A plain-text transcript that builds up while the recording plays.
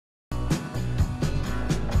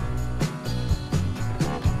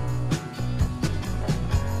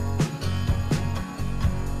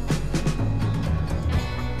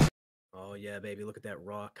yeah, baby, look at that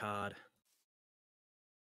raw cod.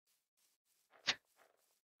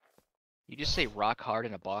 You just say rock hard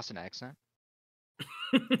in a Boston accent?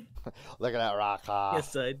 Look at that rock hard.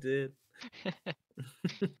 Yes, I did.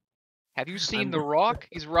 Have you seen I'm- The Rock?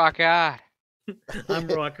 He's rock hard. I'm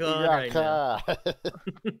raw cod right now.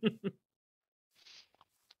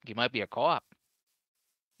 He might be a co-op.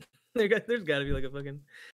 There's got to be like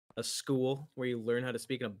a school where you learn how to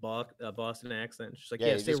speak in a Boston accent. She's like,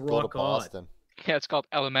 yeah, you say just go raw to cod. Boston. Yeah, it's called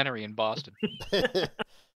elementary in Boston.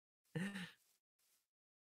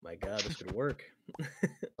 My God, this could work.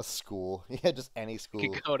 A school. Yeah, just any You school.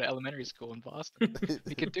 could go to elementary school in Boston.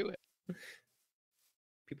 You could do it.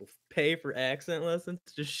 People pay for accent lessons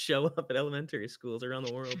to just show up at elementary schools around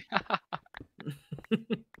the world.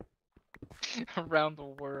 Around the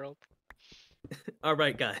world. All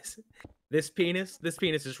right, guys. This penis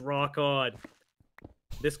is raw cod.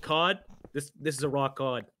 This cod, this is a raw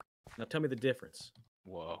cod. Now tell me the difference.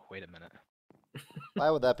 Whoa, wait a minute. Why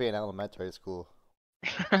would that be an elementary school?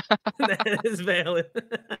 That is valid.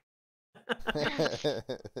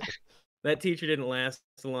 That teacher didn't last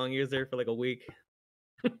so long. He was there for like a week.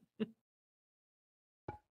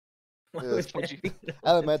 Why Yes, would that be an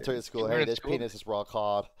Elementary school. learn Hey, at this school? penis is raw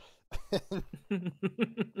cod.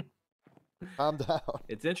 Calm down.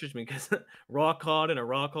 It's interesting because raw cod and a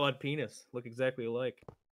raw cod penis look exactly alike.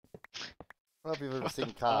 I don't know if you've ever What the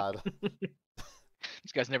seen fuck? cod.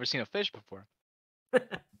 This guy's never seen a fish before.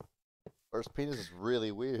 First penis is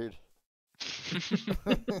really weird.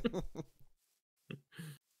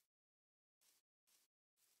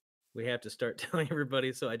 We have to start telling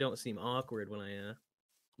everybody so I don't seem awkward when I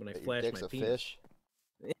That your flash dick's my a penis. fish.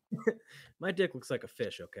 My dick looks like a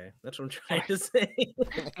fish, okay? That's what I'm trying to say.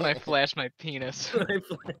 When I flash my penis. When I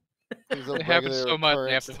flash- It's a It happens regular so much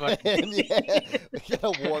they have occurrence. to fucking- And yeah, we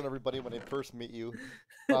gotta warn everybody when they first meet you.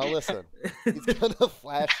 Now listen, he's gonna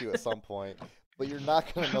flash you at some point, but you're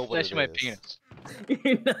not gonna know what it Flashing my is. penis.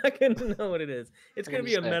 You're not gonna know what it is. It's I'm gonna gonna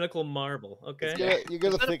be a say- medical marble, okay? You're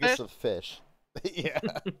gonna that a think it's a fish. Yeah,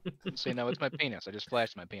 Say no, it's my penis. I just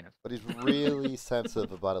flashed my penis. but he's really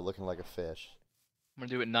sensitive about it looking like a fish. I'm gonna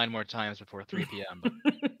do it 9 more times before 3 p.m.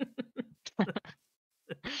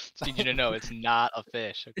 Just need you to know it's not a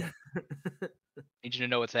fish. Okay? Need you to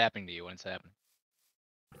know what's happening to you when it's happening.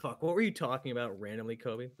 Fuck, what were you talking about randomly,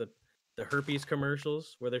 Kobe? The herpes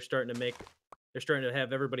commercials where they're starting to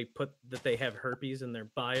have everybody put that they have herpes in their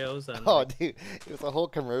bios on Oh, like, dude, it was a whole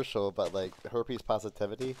commercial about like herpes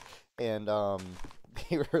positivity, and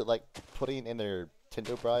they were like putting in their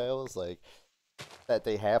Tinder bios like that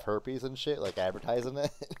they have herpes and shit, like advertising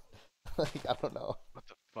it. Like I don't know. What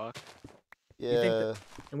the fuck? think Yeah, that-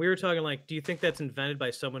 and we were talking like, do you think that's invented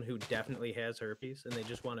by someone who definitely has herpes and they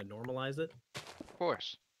just want to normalize it? Of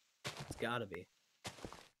course. It's gotta be.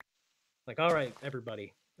 Like, all right,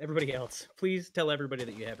 everybody else, please tell everybody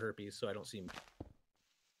that you have herpes so I don't seem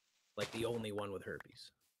like the only one with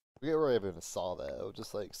herpes. I forget where I even saw that. I was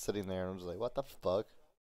just like sitting there and I was like, what the fuck?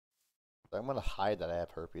 I'm gonna hide that I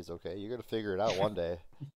have herpes, okay? You're gonna figure it out one day.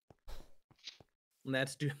 And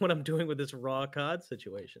that's what I'm doing with this raw cod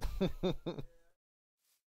situation.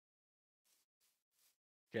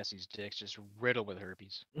 Jesse's dick's just riddled with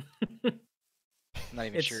herpes. I'm not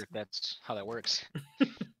even sure It's- if that's how that works.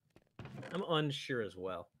 I'm unsure as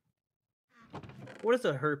well. What does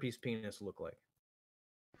a herpes penis look like?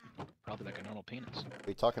 Probably like a normal penis. Are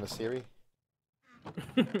you talking to Siri?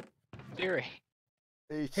 Theory.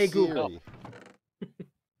 Hey, Google. Siri.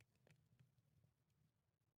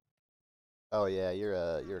 Oh yeah, you're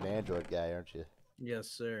an Android guy, aren't you? Yes,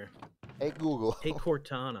 sir. Hey Google. Hey,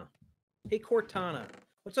 Cortana. Hey, Cortana.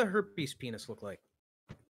 What's a herpes penis look like?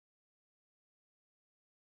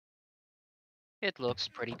 It looks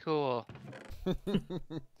pretty cool.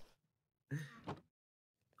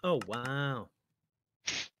 Oh, wow.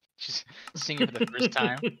 She's singing for the first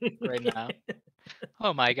time right now.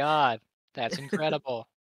 Oh my god, that's incredible.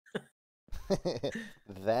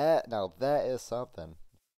 that is something.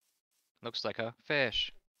 Looks like a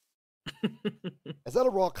fish. Is that a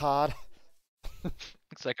raw cod?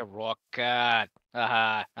 Looks like a rock god.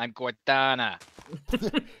 Haha, I'm Cortana.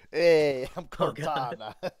 Hey, I'm Oh, God.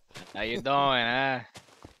 Cortana. How you doing, huh?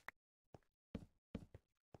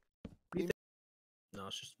 No,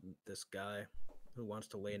 it's just this guy who wants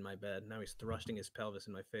to lay in my bed. Now he's thrusting his pelvis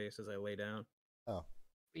in my face as I lay down. Oh,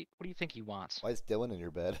 What do you think he wants? why is Dylan in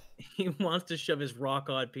your bed? He wants to shove his rock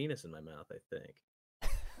odd penis in my mouth, I think.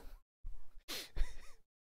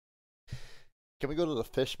 Can we go to the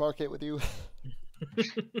fish market with you? I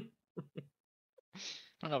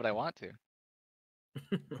don't know what I want to.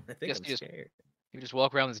 I think Guess I'm you just- scared. You just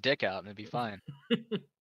walk around with his dick out and it'd be fine.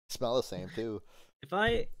 Smell the same too. If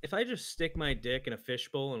I just stick my dick in a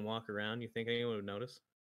fishbowl and walk around, you think anyone would notice?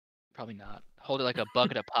 Probably not. Hold it like a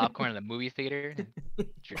bucket of popcorn in the movie theater. And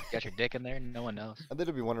got your dick in there. No one knows. I think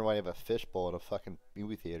it'd be wondering why you have a fishbowl in a fucking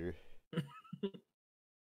movie theater.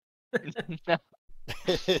 No.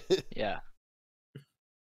 Yeah.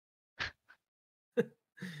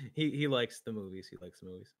 He likes the movies. He likes the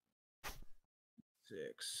movies.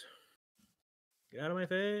 6. Get out of my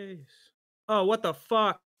face. Oh, what the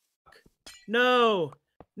fuck? No. Oh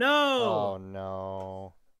No.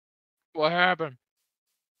 no. What happened?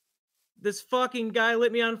 This fucking guy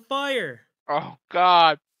lit me on fire. Oh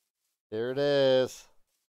God. Here it is.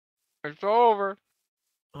 It's over.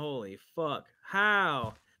 Holy fuck.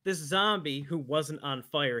 How? This zombie, who wasn't on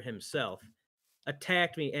fire himself,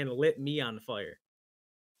 attacked me and lit me on fire.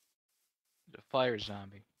 The fire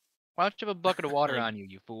zombie. Why don't you have a bucket of water I- on you,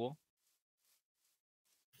 you fool?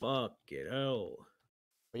 Fuck it. Oh.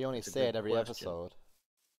 We only That's a say it good every question. episode.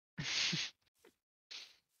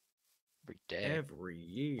 Every day. Every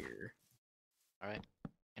year. All right.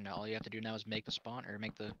 And all you have to do now is make the spawn or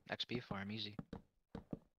make the XP farm easy.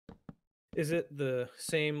 Is it the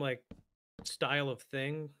same, like, style of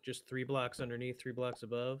thing? Just 3 blocks underneath, 3 blocks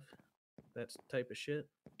above? That type of shit?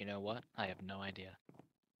 You know what? I have no idea.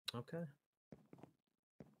 Okay.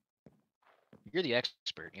 You're the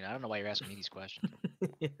expert. You know, I don't know why you're asking me these questions.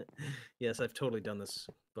 Yes, I've totally done this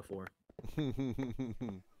before.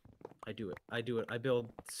 I do it. I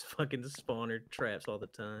build fucking spawner traps all the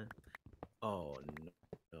time. Oh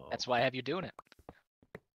no. That's why I have you doing it.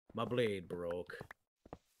 My blade broke.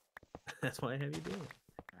 That's why I have you doing it.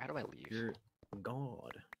 How do I leave? You're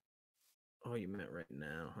God. Oh, you meant right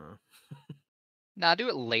now, huh? Nah, do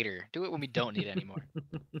it later. Do it when we don't need it anymore.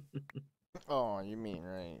 Oh, you mean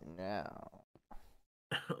right now?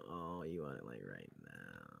 Oh, you want it like right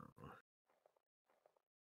now.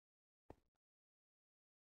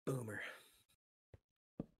 Boomer.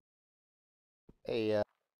 Hey,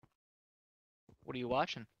 What are you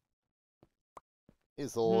watching?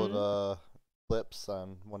 his old clips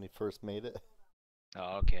on when he first made it.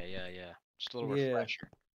 Oh, okay, yeah. Just a little Yeah. refresher.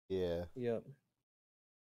 Yeah. Yep.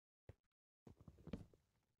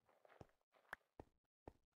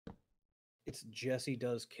 It's Jesse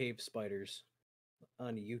Does Cave Spiders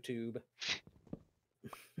on YouTube.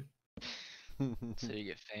 So you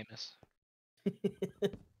get famous.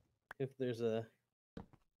 If there's a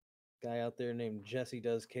guy out there named Jesse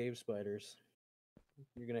Does Cave Spiders,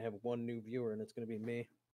 you're gonna have one new viewer, and it's gonna be me.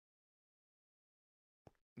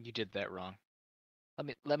 You did that wrong.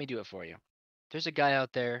 Let me do it for you. There's a guy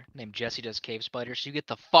out there named Jesse Does Cave Spiders. So you get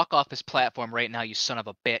the fuck off his platform right now, you son of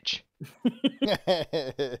a bitch.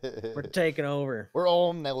 We're taking over. We're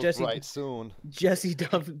on that Jesse- right soon. Jesse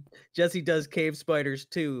Does Cave Spiders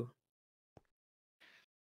too.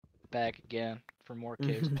 Back again for more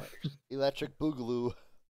cave spiders. Electric Boogaloo.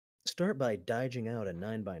 Start by diging out a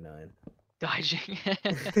 9x9. Dodging.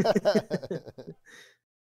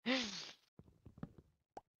 Your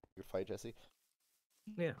fight, Jesse.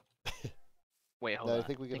 Yeah. Wait, hold No, on. I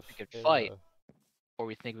think we we could could fight, or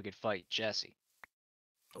we think we could fight Jesse.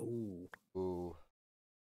 Ooh. Ooh.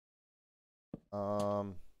 I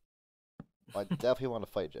definitely want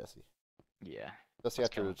to fight Jesse. Yeah. Especially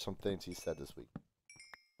Let's after go. some things he said this week.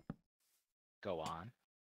 Go on.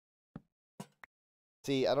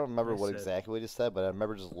 See, I don't remember I what said- exactly he said, but I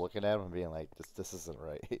remember just looking at him and being like, "This isn't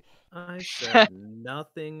right." I said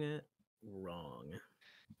nothing wrong.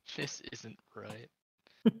 This isn't right.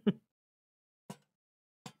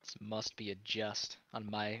 This must be a jest on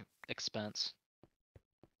my expense.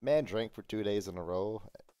 Man drank for 2 days in a row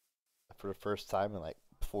for the first time in like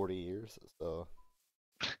 40 years. So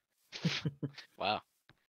Wow.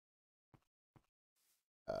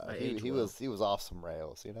 I he age he well. was off some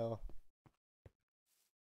rails, you know.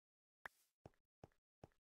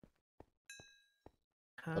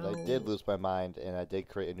 But I did How- lose my mind, and I did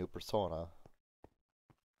create a new persona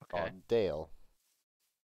Okay. called Dale.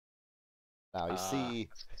 Now you Ah, see,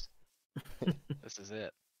 this is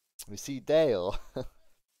it. you see Dale.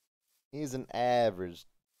 He's an average,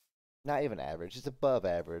 not even average. He's above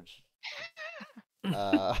average.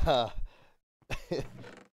 Uh,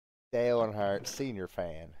 Dale Earnhardt Senior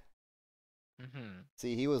fan. Hmm.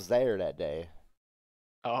 See, he was there that day,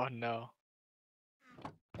 Oh no.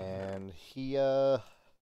 and he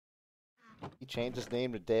changed his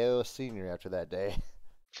name to Dale Senior after that day.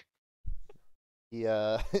 He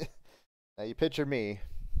now you picture me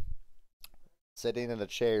sitting in a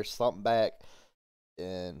chair, slumped back,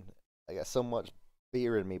 and I got so much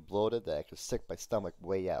beer in me, bloated, that I can stick my stomach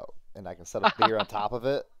way out, and I can set a beer on top of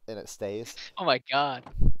it, and it stays. Oh my god.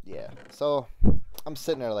 Yeah. So I'm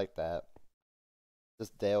sitting there like that. This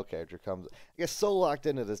Dale character comes. I get so locked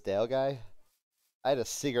into this Dale guy. I had a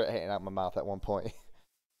cigarette hanging out my mouth at one point.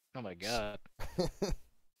 Oh my god,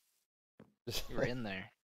 Just you were in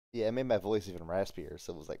there. yeah, it made my voice even raspier,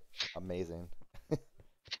 so it was like amazing.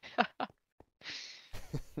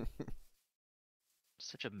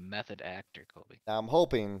 Such a method actor, Colby. Now I'm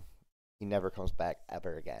hoping he never comes back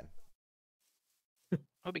ever again. I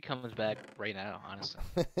hope he comes back right now, honestly.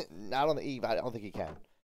 Not on the eve. I don't think he can.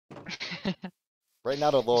 Right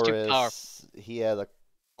now, the lore too is powerful. he had a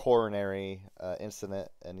coronary incident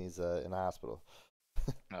and he's in the hospital.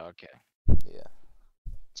 Oh, okay. Yeah.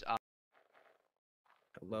 It's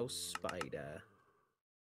Hello, Spider.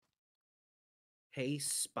 Hey,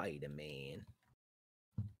 Spider-Man.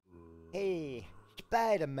 Hey,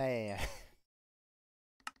 Spider-Man.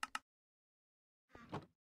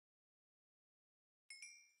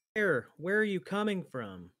 Where are you coming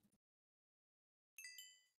from?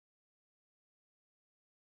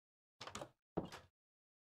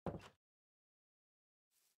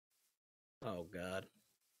 Oh God.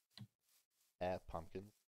 Pumpkin.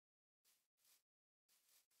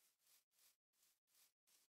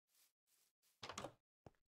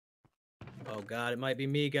 Oh God, it might be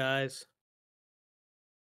me, guys.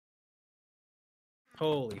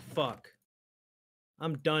 Holy fuck.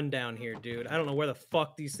 I'm done down here, dude. I don't know where the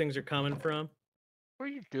fuck these things are coming from. what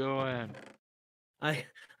are you doing? I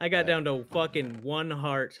got Right. down to fucking 1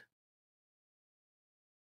 heart.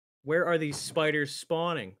 Where are these spiders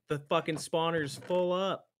spawning? The fucking spawner's full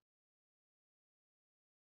up.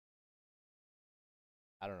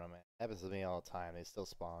 I don't know, man. It happens to me all the time. They still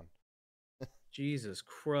spawn. Jesus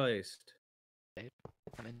Christ.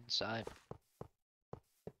 I'm inside.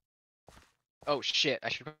 Oh shit, I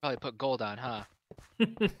should probably put gold on, huh?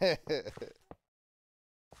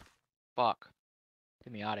 Fuck.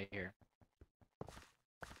 Get me out of here.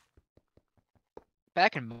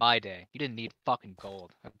 Back in my day, you didn't need fucking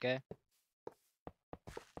gold, okay?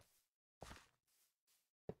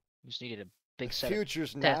 You just needed a big The set of...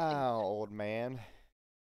 future's testing. now, old man.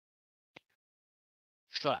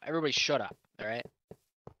 Shut up. Everybody shut up, alright?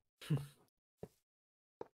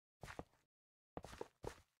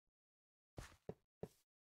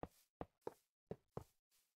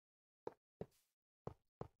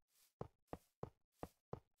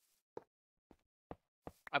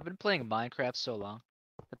 I've been playing Minecraft so long.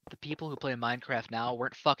 But the people who play Minecraft now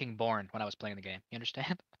weren't fucking born when I was playing the game. You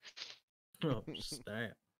understand? Oh,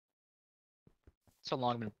 snap. So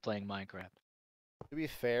long I've been playing Minecraft. To be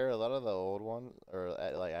fair, a lot of the old ones, or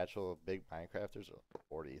like actual big Minecrafters, are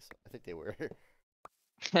 40s. I think they were.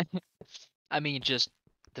 I mean, just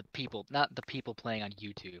the people, not the people playing on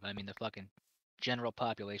YouTube. I mean, the fucking general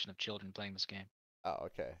population of children playing this game Oh,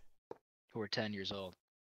 okay. who are 10 years old.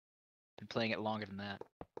 Been playing it longer than that.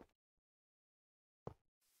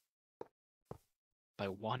 By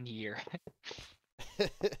 1 year.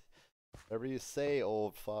 Whatever you say,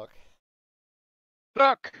 old fuck.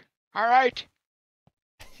 Look! Alright!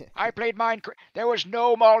 I played Minecraft. There was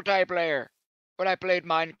no multiplayer when I played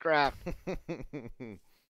Minecraft. It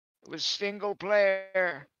was single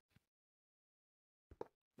player.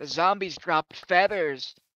 The zombies dropped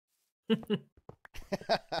feathers.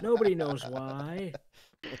 Nobody knows why.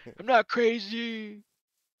 I'm not crazy.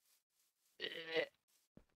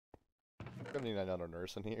 Don't need another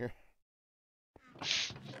nurse in here.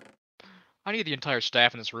 I need the entire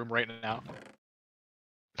staff in this room right now.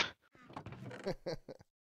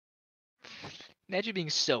 Imagine being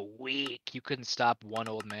so weak you couldn't stop one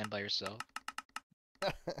old man by yourself.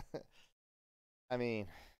 I mean,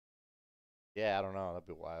 yeah, I don't know. That'd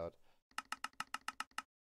be wild.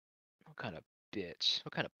 What kind of bitch?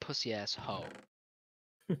 What kind of pussy ass hoe?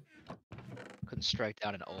 Couldn't strike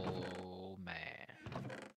down an old man.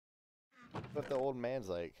 What if the old man's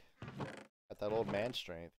like, got that old man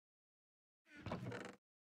strength?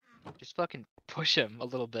 Just fucking push him a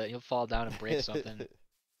little bit. He'll fall down and break something.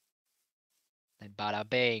 And bada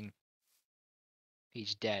bang.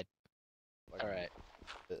 He's dead. Like, Alright.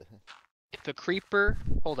 If a creeper...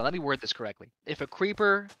 Hold on, let me word this correctly. If a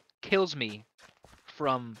creeper kills me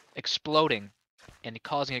from exploding and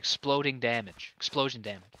causing explosion damage,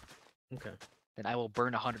 Okay. then I will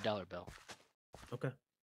burn a $100 bill. Okay.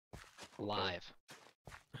 Live.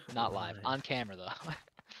 Not live. Live. On camera,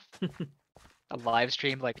 though. A live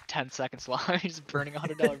stream, like 10 seconds long, just burning a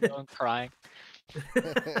 $100 bill and crying.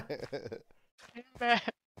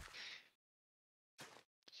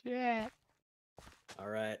 Shit. All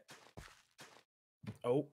right.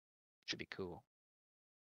 Oh, Should be cool.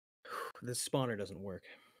 this spawner doesn't work.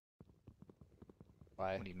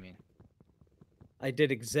 Why? What do you mean? I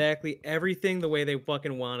did exactly everything the way they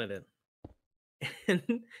fucking wanted it. And,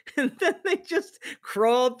 and then they just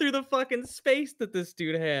crawled through the fucking space that this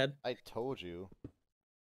dude had. I told you. Did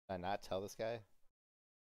I not tell this guy?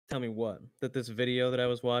 Tell me what? That this video that I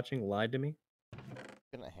was watching lied to me?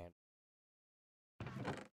 Couldn't handle.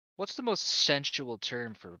 What's the most sensual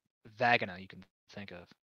term for vagina you can think of?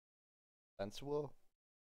 Sensual?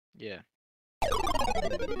 Yeah.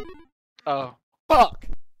 Oh. Fuck!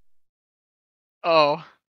 Oh.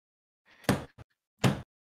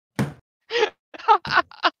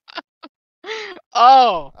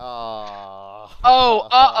 Oh. Oh. Oh,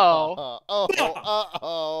 uh-oh. Oh,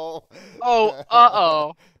 uh-oh. Oh,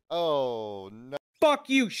 uh-oh. Oh, no. Fuck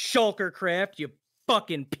you, Shulkercraft, you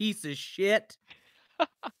fucking piece of shit.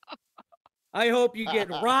 I hope you get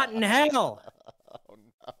rotten hell. Oh,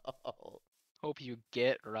 no. Hope you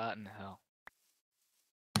get rotten hell.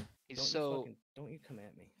 He's Don't you come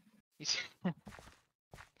at me. he's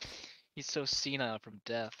he's so senile from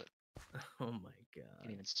death that Oh my he can't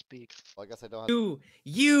god. even speak. Well, I guess I don't have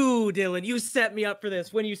You, Dylan, you set me up for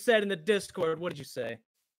this. When you said in the Discord, what did you say?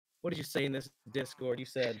 What did you say in this Discord? You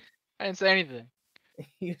said, I didn't say anything.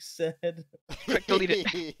 you said, Quick, delete it.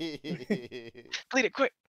 Delete it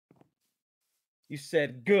quick. you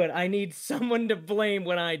said, good. I need someone to blame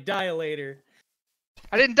when I die later.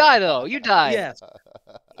 I didn't die though. You died. Yes.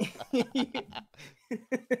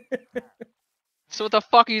 So what the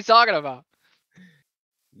fuck are you talking about?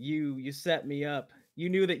 You set me up. You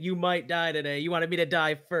knew that you might die today. You wanted me to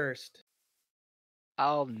die first.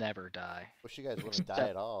 I'll never die. Wish you guys wouldn't die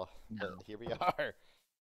at all. No. But here we are.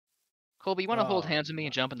 Colby, you want to hold Oh, hands with me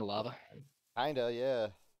and jump in the lava? Kinda, yeah.